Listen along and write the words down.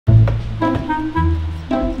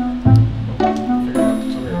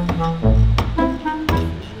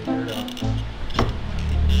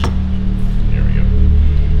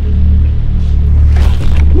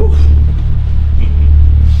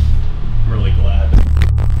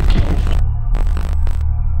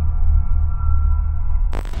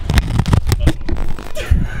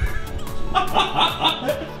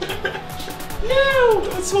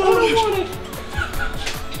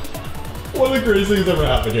funniest thing that's ever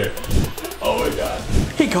happened here. Oh my god.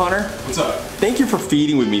 Hey Connor. What's up? Thank you for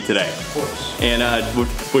feeding with me today. Of course. And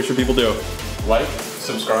what should people do? Like,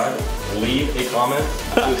 subscribe, leave a comment.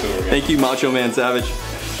 Thank you, Macho Man Savage.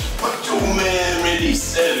 Macho Man Randy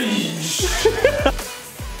Savage.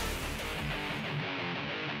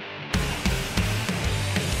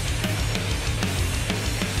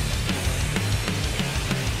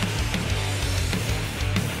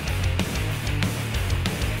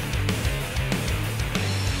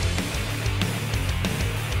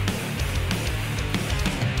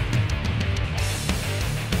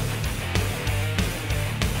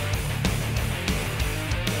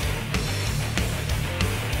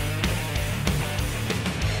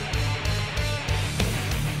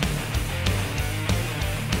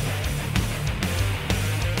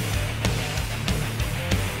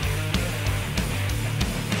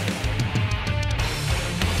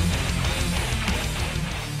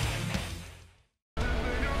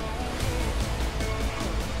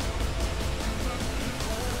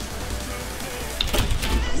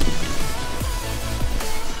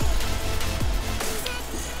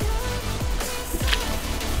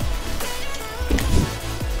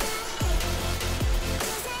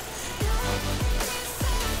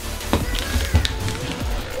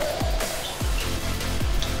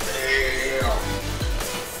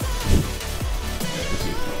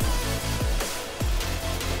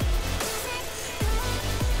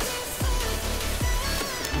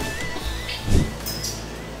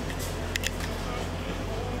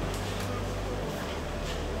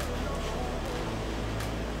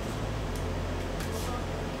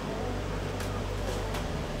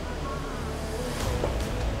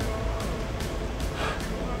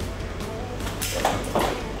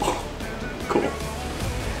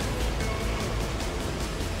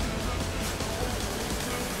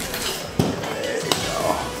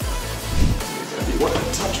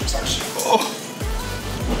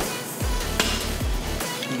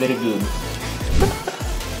 Very good.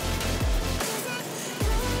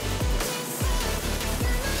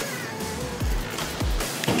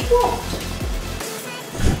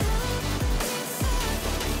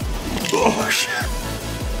 Oh shit.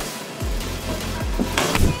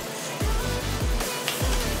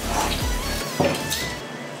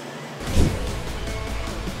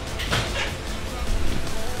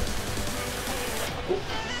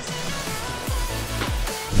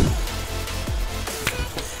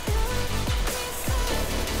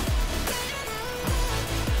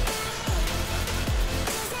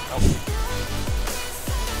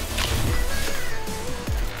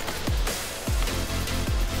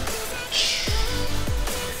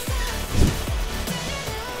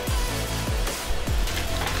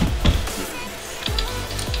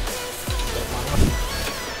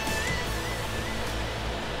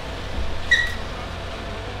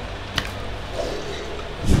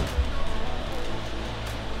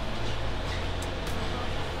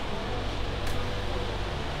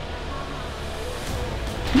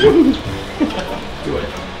 Do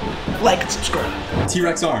it. Like and subscribe.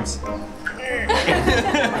 T-Rex arms.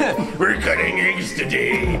 We're cutting eggs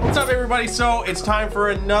today. What's up everybody? So it's time for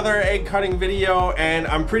another egg cutting video and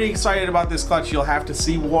I'm pretty excited about this clutch. You'll have to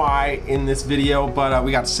see why in this video, but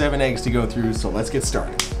we got 7 eggs to go through, so let's get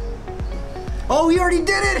started. Oh, he already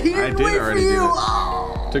did it! He didn't wait for you!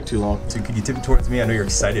 Oh. Took too long. So could you tip it towards me? I know you're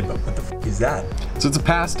excited, but what the f is that? So it's a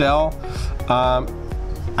pastel.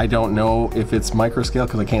 I don't know if it's micro scale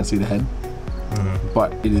because I can't see the head,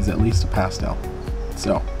 but it is at least a pastel.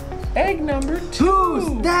 So, egg number 2.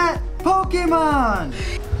 Who's that Pokemon?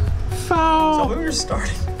 Foul. So we were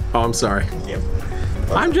starting. Oh, I'm sorry. Yep.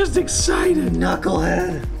 I'm just excited.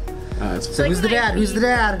 Knucklehead. So who's the dad? Who's the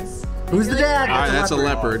dad? Who's the dad? All right, that's a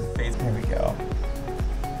leopard. There we go.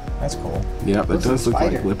 That's cool. Yep, that Looks does like look a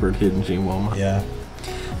like spider. leopard hidden G-Woma. Yeah.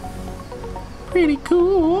 Pretty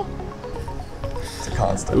cool. It's a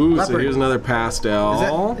constant. Ooh, so Leopard. here's another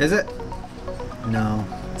pastel. Is it? No.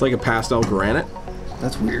 It's like a pastel granite.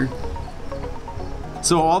 That's weird.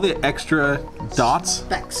 So all the extra dots,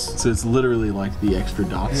 Specs. so it's literally like the extra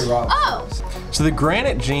dots. Oh! So the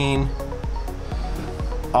granite gene,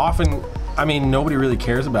 often, I mean, nobody really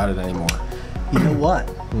cares about it anymore. You know what?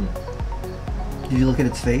 Did you look at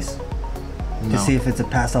its face No. to see if it's a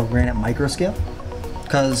pastel granite microscale?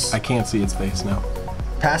 Because I can't see its face now.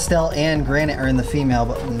 pastel and granite are in the female,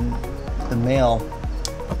 but the male.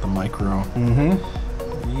 But the micro.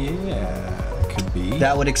 Yeah, could be.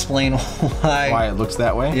 That would explain Why it looks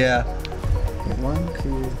that way? Yeah. 1, 2,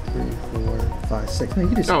 3, 4, 5, 6. No, you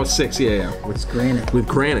can do 6. Oh, 6, yeah. It's granite. With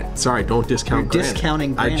granite. Sorry, don't discount You're granite.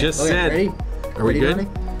 discounting granite. I just Okay, said. ready? Are we Ready, good? Donny?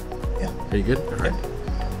 Yeah. Are you good? All right.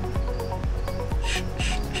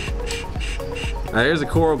 There's a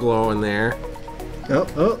coral glow in there. Oh,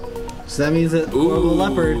 oh. So that means that coral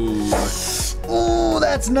leopard. Oh,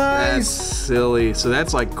 that's nice. That's silly. So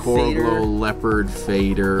that's like coral glow leopard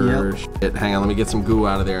fader. Shit. Hang on, let me get some goo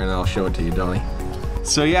out of there and I'll show it to you, Donny.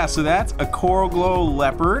 So yeah, so that's a coral glow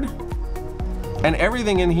leopard. And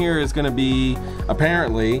everything in here is going to be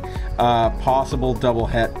apparently possible double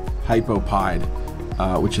het hypopide,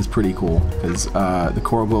 which is pretty cool because the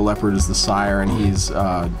coral glow leopard is the sire and he's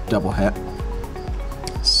double het.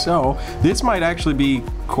 So this might actually be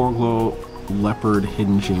coral glow leopard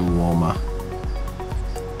hidden gene woma.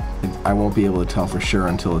 I won't be able to tell for sure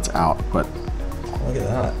until it's out, but look at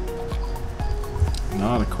that.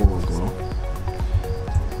 Not a coral glow.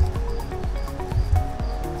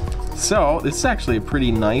 So this is actually a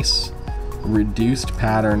pretty nice reduced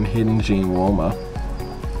pattern hidden gene woma.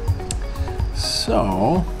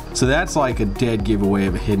 So that's like a dead giveaway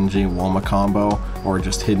of a hidden gene woma combo, or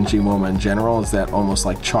just hidden gene woma in general, is that almost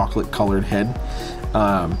like chocolate colored head.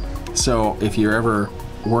 So if you're ever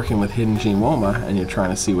working with hidden gene woma and you're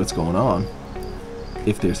trying to see what's going on,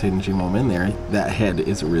 if there's hidden gene woma in there, that head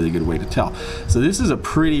is a really good way to tell. So this is a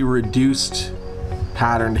pretty reduced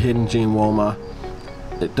patterned hidden gene woma.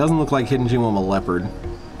 It doesn't look like hidden gene woma leopard,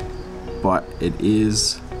 but it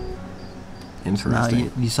is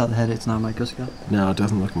interesting. You saw the head, it's not a microscope? No, it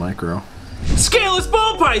doesn't look micro. Scaleless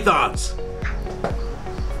ball pythons!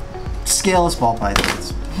 Scaleless ball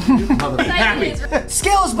pythons.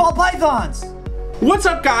 Scaleless ball pythons! What's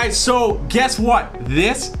up, guys? So guess what?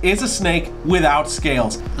 This is a snake without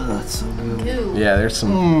scales. Ugh, that's so good. Ew. Yeah, there's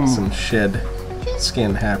some shed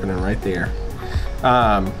skin happening right there.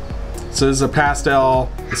 So this is a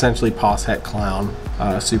pastel, essentially pos het clown,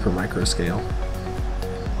 super micro scale.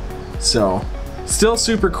 So still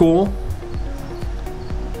super cool.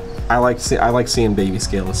 I like seeing baby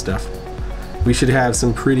scaleless stuff. We should have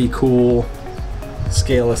some pretty cool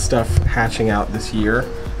scaleless stuff hatching out this year.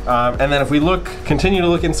 And then if we continue to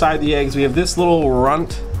look inside the eggs, we have this little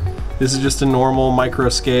runt. This is just a normal micro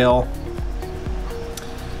scale.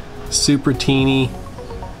 Super teeny.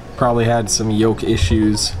 Probably had some yolk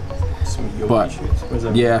issues. But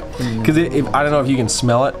yeah, because I don't know if you can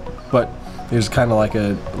smell it, but there's kind of like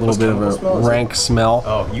a little bit of a rank smell.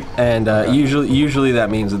 Oh, and usually that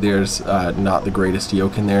means that there's not the greatest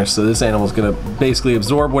yolk in there. So this animal is going to basically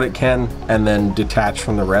absorb what it can and then detach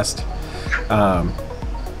from the rest.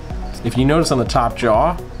 If you notice on the top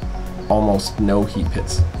jaw, almost no heat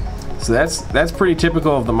pits. So that's pretty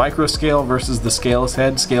typical of the micro scale versus the scaleless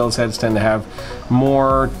head. Scaleless heads tend to have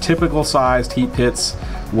more typical sized heat pits,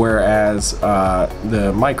 whereas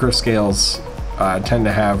the micro scales tend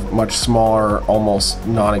to have much smaller, almost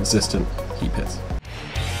non-existent heat pits.